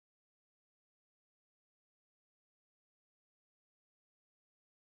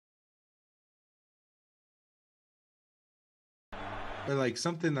But like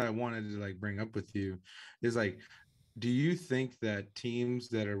something that I wanted to like bring up with you is like, do you think that teams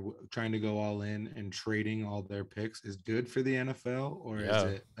that are trying to go all in and trading all their picks is good for the NFL, or is Yeah,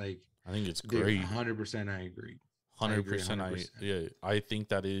 it like, I think it's dude, great. 100% I agree. I agree 100%. I 100%. yeah, I think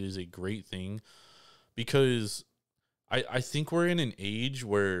that it is a great thing because I think we're in an age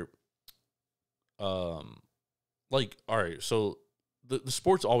where um like all right, so the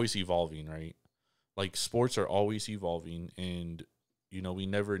sport's always evolving, right? Like sports are always evolving, and we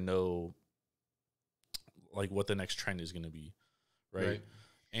never know like what the next trend is going to be, right? Right.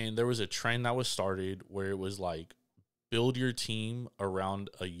 And there was a trend that was started where it was like build your team around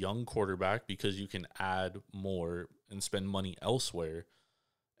a young quarterback because you can add more and spend money elsewhere.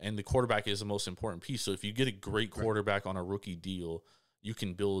 And the quarterback is the most important piece. So if you get a great Right. quarterback on a rookie deal, you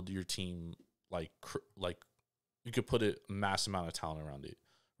can build your team like you could put a mass amount of talent around it,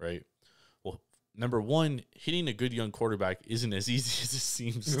 right? Well, number one, hitting a good young quarterback isn't as easy as it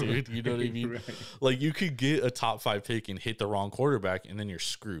seems, dude. You know what I Right. mean? Right. Like you could get a top 5 pick and hit the wrong quarterback, and then you're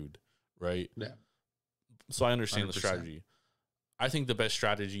screwed, right? Yeah. So I understand the 100%. strategy. I think the best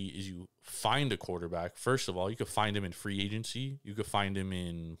strategy is you find a quarterback. First of all, you could find him in free agency. You could find him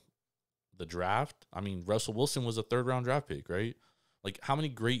in the draft. I mean, Russell Wilson was a 3rd-round draft pick, right? Like, how many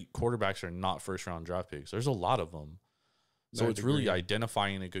great quarterbacks are not first-round draft picks? There's a lot of them. So I'd it's really agree.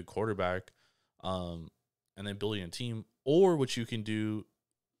 identifying a good quarterback, and then building a team. Or what you can do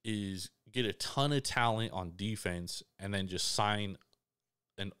is get a ton of talent on defense and then just sign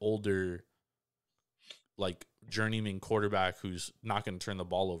an older, like journeyman quarterback who's not going to turn the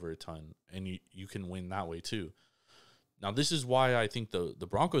ball over a ton, and you can win that way too. Now, this is why I think the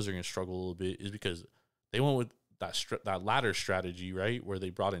Broncos are going to struggle a little bit, is because they went with that ladder strategy, right, where they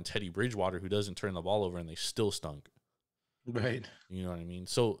brought in Teddy Bridgewater, who doesn't turn the ball over, and they still stunk. Right. You know what I mean?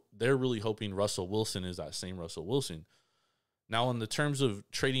 So they're really hoping Russell Wilson is that same Russell Wilson. Now, in the terms of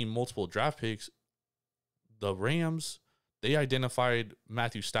trading multiple draft picks, the Rams, they identified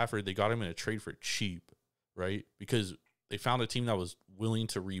Matthew Stafford. They got him in a trade for cheap, right? Because they found a team that was willing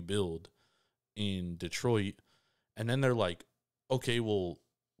to rebuild in Detroit. And then they're like, okay, well,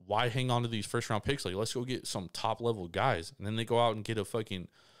 why hang on to these first round picks? Like, let's go get some top level guys. And then they go out and get a fucking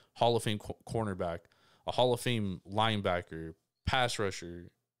Hall of Fame cornerback, a Hall of Fame linebacker, pass rusher,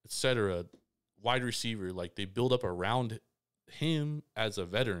 etc., wide receiver. Like, they build up around him as a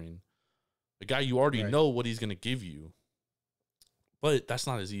veteran, a guy you already Right. know what he's going to give you. But that's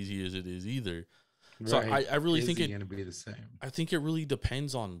not as easy as it is either. So Right. I really Is think he going to be the same? I think it really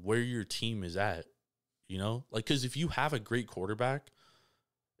depends on where your team is at. Like, because if you have a great quarterback,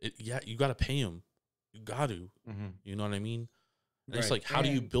 you got to pay him. You got to. Mm-hmm. You know what I mean? And it's Right. like, how do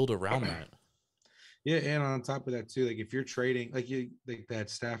you And build around that? yeah, and on top of that too, like if you're trading, like you like that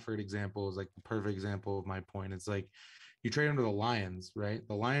Stafford example is like the perfect example of my point. It's like you trade him to the Lions, right?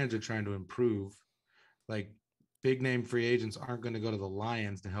 The Lions are trying to improve. Like big name free agents aren't going to go to the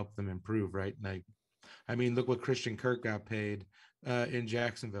Lions to help them improve, right? Like, I mean, look what Christian Kirk got paid in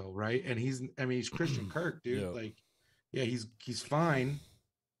Jacksonville, right? And he's Christian Kirk, dude. Yeah, Like, yeah, he's fine,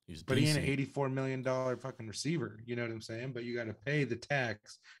 he's but he ain't an decent. $84 million fucking receiver. You know what I'm saying? But you got to pay the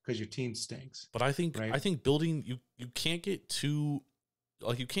tax because your team stinks, But I right? think building you can't get too,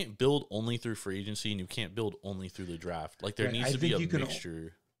 like, you can't build only through free agency and you can't build only through the draft. Like, there Right. needs I to be think a you can.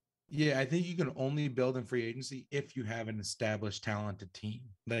 mixture. Yeah, I think you can only build in free agency if you have an established, talented team,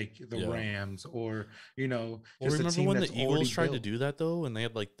 like the Yeah. Rams, or Well, just a remember team when the that's Eagles already tried to built. do that though, and they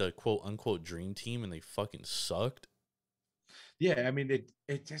had like the quote unquote dream team and they fucking sucked? Yeah, I mean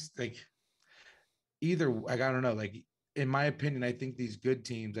it just like either like I don't know, like in my opinion, I think these good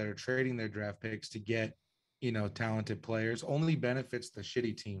teams that are trading their draft picks to get talented players only benefits the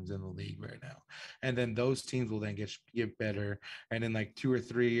shitty teams in the league right now, and then those teams will then get better, and in like 2 or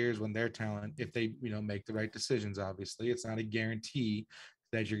 3 years when their talent, if they make the right decisions, obviously it's not a guarantee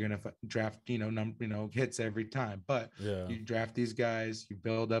that you're going to draft hits every time, but Yeah. you draft these guys, you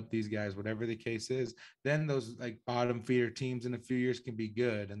build up these guys, whatever the case is, then those like bottom feeder teams in a few years can be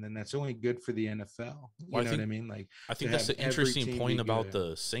good, and then that's only good for the NFL. Well, You know what I mean? Like I to think that's have the every interesting team be point about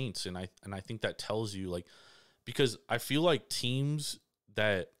good. the Saints, and I think that tells you, like, because I feel like teams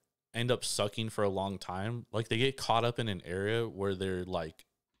that end up sucking for a long time, like they get caught up in an area where they're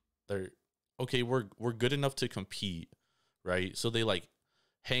okay, we're good enough to compete, right? So they like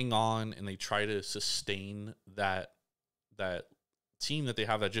hang on and they try to sustain that team that they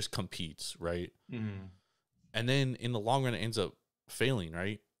have that just competes, right? Mm, And then in the long run it ends up failing,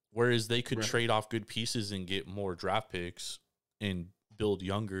 right? Whereas they could right. trade off good pieces and get more draft picks and build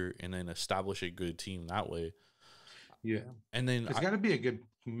younger and then establish a good team that way. Yeah. And then It's got to be a good.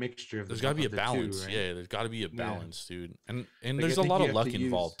 mixture of There's got to be a the two, balance. right? Yeah, there's got to be a Yeah. balance, dude. And Like I there's a think lot you of have to luck use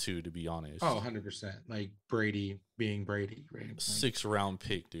involved too, to be honest. 100%. Like Brady being Brady, right? Like 6th round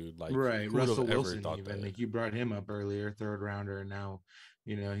pick, dude. Like, right, who would have Russell ever Wilson thought even that? like you brought him up earlier, third rounder, and now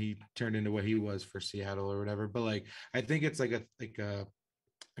he turned into what he was for Seattle or whatever. But like I think it's like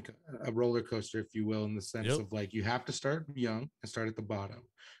a roller coaster, if you will, in the sense Yep. of like you have to start young and start at the bottom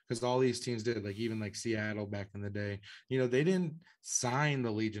because all these teams did, like even like Seattle back in the day, they didn't sign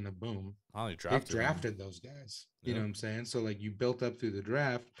the Legion of Boom. Oh, they They drafted him. drafted those guys. You know Yep. what I'm saying? So like you built up through the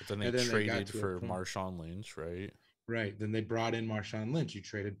draft, But then they and then they got traded to a for point. Marshawn Lynch, right? Right. Then they brought in Marshawn Lynch. You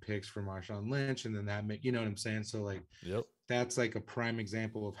traded picks for Marshawn Lynch, and then that make you know what I'm saying? So like Yep. that's like a prime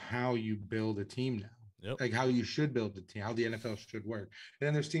example of how you build a team now. Yep. Like how you should build a team, how the NFL should work. And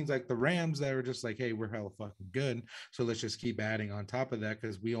then there's teams like the Rams that are just like, hey, we're hella fucking good. So let's just keep adding on top of that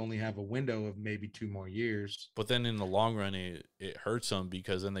because we only have a window of maybe 2 more years. But then in the long run, it hurts them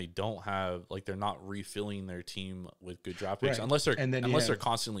because then they don't have, like, they're not refilling their team with good draft picks Right. unless they're they're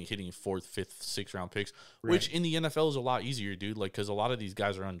constantly hitting 4th, 5th, 6th round picks, right. which in the NFL is a lot easier, dude. Like, because a lot of these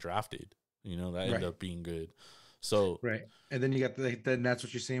guys are undrafted, that end up being good. So right. And then you got then that's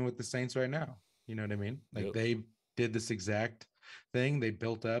what you're seeing with the Saints right now. You know what I mean? Like Yep. they did this exact thing. They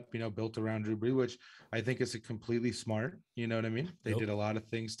built up, built around Drew Brees, which I think is a completely smart. You know what I mean? They Yep. did a lot of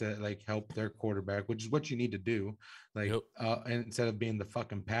things to like help their quarterback, which is what you need to do. Like, instead of being the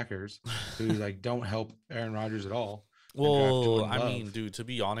fucking Packers who like don't help Aaron Rodgers at all. Well, I mean, dude, to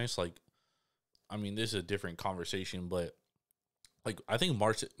be honest, like, I mean, this is a different conversation, but like, I think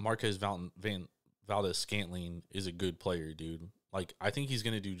Marquez Valdez-Scantling is a good player, dude. Like, I think he's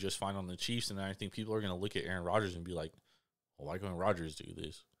going to do just fine on the Chiefs, and I think people are going to look at Aaron Rodgers and be like, well, why can't Rodgers do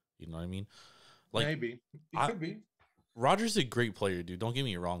this? You know what I mean? Like, maybe. He could be. Rodgers is a great player, dude. Don't get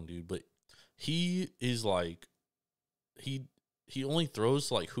me wrong, dude, but he is like, he only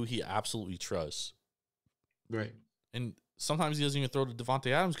throws like who he absolutely trusts. Right. And sometimes he doesn't even throw to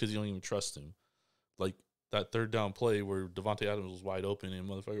Devontae Adams because he don't even trust him. Like that third down play where Devontae Adams was wide open and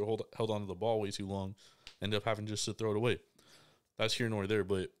motherfucker held onto the ball way too long, ended up having just to throw it away. That's here nor there,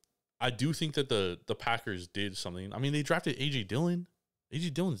 but I do think that the Packers did something. I mean, they drafted A.J. Dillon.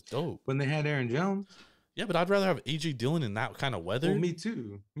 A.J. Dillon's dope. When they had Aaron Jones. Yeah, but I'd rather have A.J. Dillon in that kind of weather. Well, me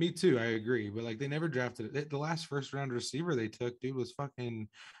too. I agree. But like they never drafted it. The last first round receiver they took, dude, was fucking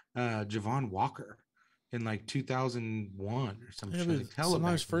Javon Walker in like 2001 or some shit.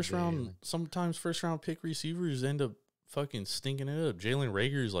 Sometimes first round pick receivers end up fucking stinking it up. Jalen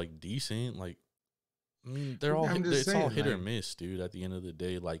Reagor is like decent. Like, I mean, it's all hit or miss, dude. At the end of the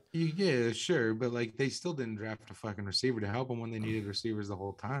day, like, yeah, sure, but like they still didn't draft a fucking receiver to help them when they needed receivers the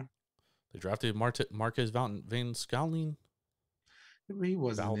whole time. They drafted Marquez Valdez-Scantling. He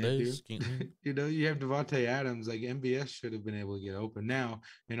wasn't Valdez, dude. You have Devontae Adams. Like MBS should have been able to get open. Now,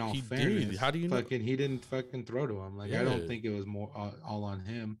 in all fairness, did. How do you know? He didn't fucking throw to him. Like I don't think it was more all on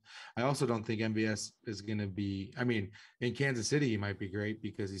him. I also don't think MBS is gonna be. I mean, in Kansas City, he might be great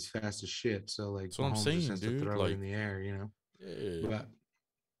because he's fast as shit. So like, that's what I'm saying, dude. To throw like, it in the air, Yeah, but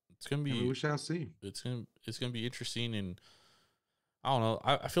it's gonna be. We shall see. It's gonna be interesting, and I don't know.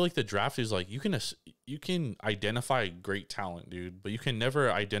 I feel like the draft is like you can identify great talent, dude, but you can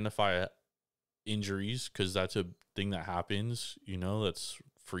never identify injuries because that's a thing that happens. That's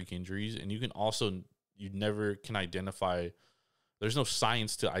freak injuries, and you never can identify. There's no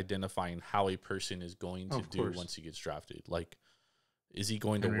science to identifying how a person is going to do once he gets drafted. Like, is he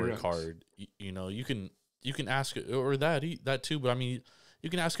going to work hard? You can ask or that too, but I mean,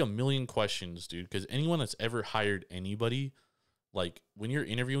 you can ask a million questions, dude, because anyone that's ever hired anybody. Like, when you're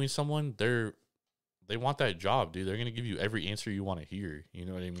interviewing someone, they want that job, dude. They're going to give you every answer you want to hear. You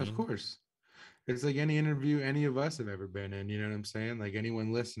know what I mean? Of course. It's like any interview any of us have ever been in. You know what I'm saying? Like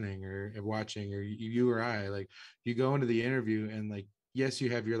anyone listening or watching or you or I, like you go into the interview and like, yes, you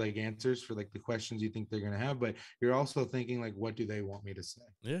have your like answers for like the questions you think they're going to have, but you're also thinking like, what do they want me to say?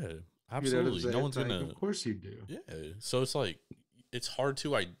 Yeah, absolutely. No one's going to. Of course you do. Yeah. So it's like, it's hard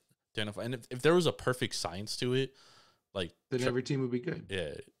to identify. And if there was a perfect science to it, like, then every team would be good.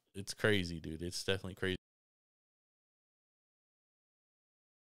 Yeah, it's crazy, dude. It's definitely crazy.